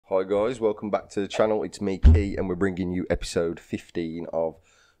Hi guys, welcome back to the channel. It's me, Key, and we're bringing you episode 15 of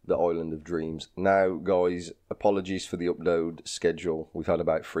The Island of Dreams. Now guys, apologies for the upload schedule. We've had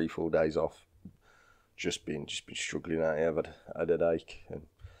about 3-4 days off. Just been struggling out here. I've had a headache, and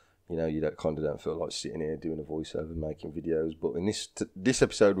you know, you don't feel like sitting here doing a voiceover, making videos. But in this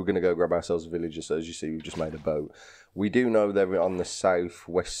episode, we're going to go grab ourselves a villager. So as you see, we've just made a boat. We do know they're on the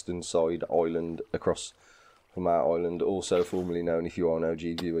southwestern side island across from our island, also formerly known, if you are an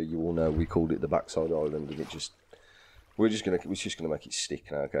OG viewer, you all know we called it the Backside Island, and we're just gonna make it stick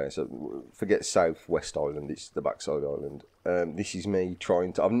now. Okay, so forget Southwest Island, it's the Backside Island. This is me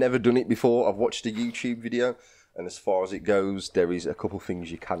trying to. I've never done it before. I've watched a YouTube video, and as far as it goes, there is a couple things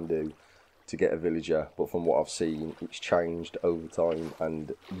you can do to get a villager, but from what I've seen, it's changed over time,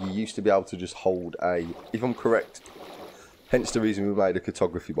 and you used to be able to just hold a, if I'm correct, hence the reason we made a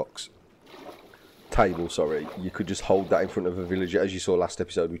cartography table, sorry, you could just hold that in front of a villager. As you saw last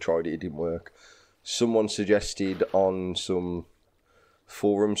episode, we tried it, it didn't work. Someone suggested on some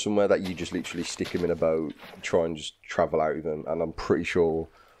forum somewhere that you just literally stick them in a boat, try and just travel out with them, and I'm pretty sure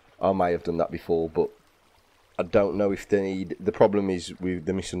I may have done that before, but I don't know if they need. The problem is, with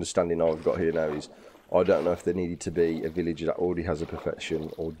the misunderstanding I've got here now, is I don't know if there needed to be a villager that already has a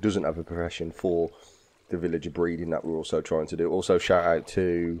profession or doesn't have a profession for the villager breeding that we're also trying to do. Also, shout out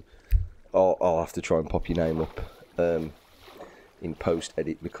to, I'll have to try and pop your name up in post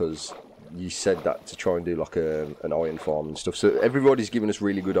edit, because you said that to try and do like an iron farm and stuff. So everybody's giving us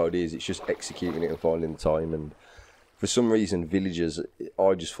really good ideas. It's just executing it and finding the time. And for some reason, villagers,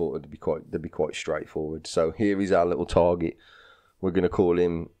 I just thought they'd be quite straightforward. So here is our little target. We're gonna call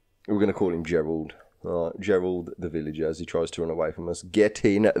him Gerald. Gerald the villager, as he tries to run away from us. Get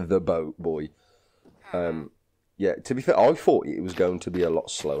in the boat, boy. Yeah. To be fair, I thought it was going to be a lot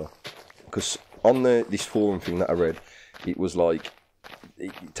slower. Because on this forum thing that I read, it was like,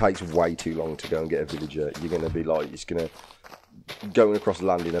 it takes way too long to go and get a villager. You're going to be like, it's going to, going across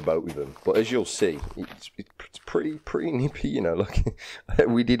land in a boat with them. But as you'll see, it's pretty nippy, you know. Like,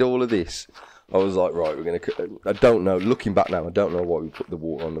 we did all of this. I was like, right, we're going to, I don't know, looking back now, I don't know why we put the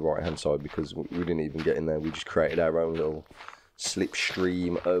water on the right hand side, because we didn't even get in there. We just created our own little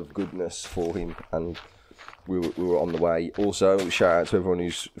slipstream of goodness for him, and we were on the way. Also, shout out to everyone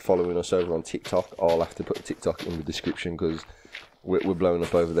who's following us over on TikTok. I'll have to put the TikTok in the description, because we're blowing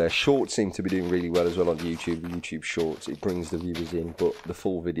up over there. Shorts seem to be doing really well as well on YouTube. The YouTube Shorts, it brings the viewers in, but the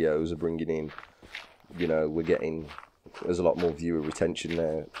full videos are bringing in, you know, there's a lot more viewer retention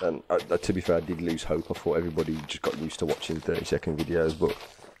there. And to be fair, I did lose hope. I thought everybody just got used to watching 30-second videos, but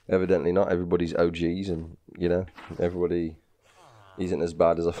evidently not. Everybody's OGs, and, you know, everybody isn't as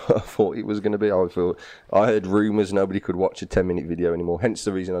bad as I thought it was going to be. I heard rumours nobody could watch a 10-minute video anymore, hence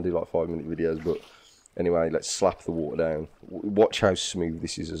the reason I do like 5-minute videos. But anyway, let's slap the water down. Watch how smooth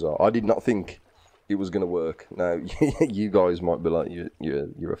this is as well. I did not think it was going to work. Now, you guys might be like,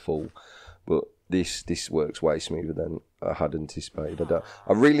 you're a fool, but this works way smoother than I had anticipated.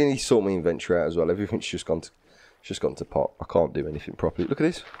 I really need to sort my inventory out as well. Everything's just gone to pot. I can't do anything properly. Look at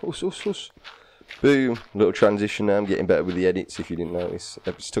this. Boom, little transition now. I'm getting better with the edits, if you didn't notice.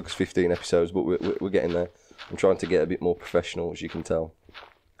 It took us 15 episodes, but we're getting there. I'm trying to get a bit more professional, as you can tell.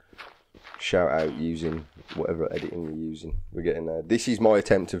 Shout out using whatever editing you're using. We're getting there. This is my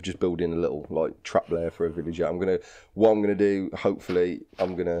attempt of just building a little like trap lair for a villager. What I'm gonna do, hopefully,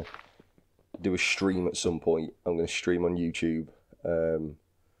 I'm gonna do a stream at some point. I'm gonna stream on YouTube.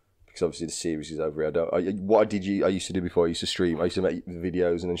 Because obviously the series is over here. I used to do before, I used to stream. I used to make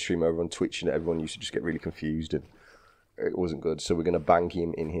videos and then stream over on Twitch, and everyone used to just get really confused, and it wasn't good. So we're going to bang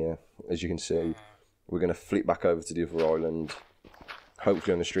him in here, as you can see. We're going to flip back over to the other island,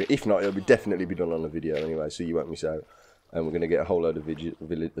 hopefully on the stream. If not, it'll definitely be done on the video anyway, so you won't miss out. And we're going to get a whole load of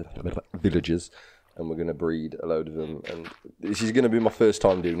villagers, and we're going to breed a load of them. And this is going to be my first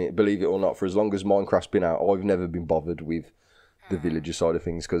time doing it, believe it or not. For as long as Minecraft's been out, I've never been bothered with the villager side of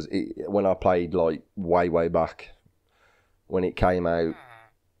things, because when I played like way back when it came out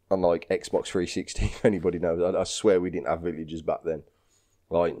on like Xbox 360, if anybody knows, I swear we didn't have villagers back then.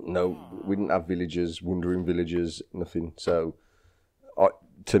 Like, no, we didn't have villagers, wandering villagers, nothing. So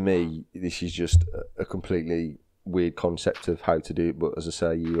to me, this is just a completely weird concept of how to do it. But as I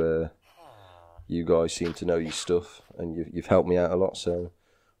say, you guys seem to know your stuff, and you've helped me out a lot, so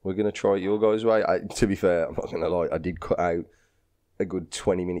we're going to try it your guys' way. To be fair, I'm not going to lie, I did cut out a good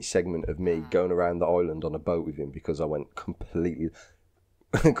 20-minute segment of me going around the island on a boat with him, because I went completely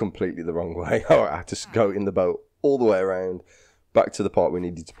the wrong way. I had to go in the boat all the way around back to the part we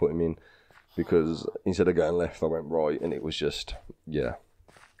needed to put him in, because instead of going left I went right, and it was just, yeah,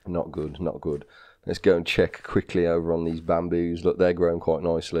 not good. Let's go and check quickly over on these bamboos. Look, they're growing quite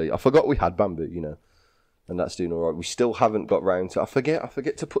nicely. I forgot we had bamboo, you know, and that's doing all right. We still haven't got round to. I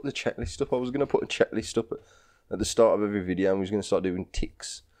forget to put the checklist up. I was going to put a checklist up at the start of every video, and we was going to start doing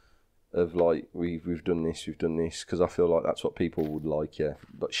ticks of like we've done this, because I feel like that's what people would like. Yeah,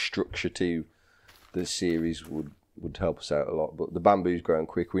 but structure to the series would help us out a lot. But the bamboo's growing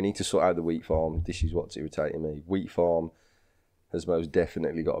quick. We need to sort out the wheat farm. This is what's irritating me. Wheat farm has most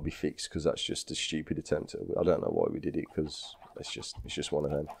definitely got to be fixed, because that's just a stupid attempt. I don't know why we did it, because it's just one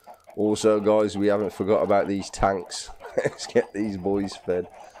of them. Also, guys, we haven't forgot about these tanks. Let's get these boys fed.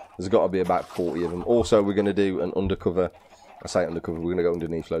 There's got to be about 40 of them. Also, we're going to do an undercover. I say undercover. We're going to go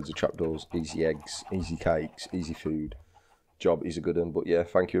underneath loads of trapdoors. Easy eggs, easy cakes, easy food. Job is a good one. But yeah,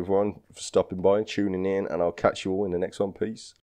 thank you everyone for stopping by and tuning in, and I'll catch you all in the next one. Peace.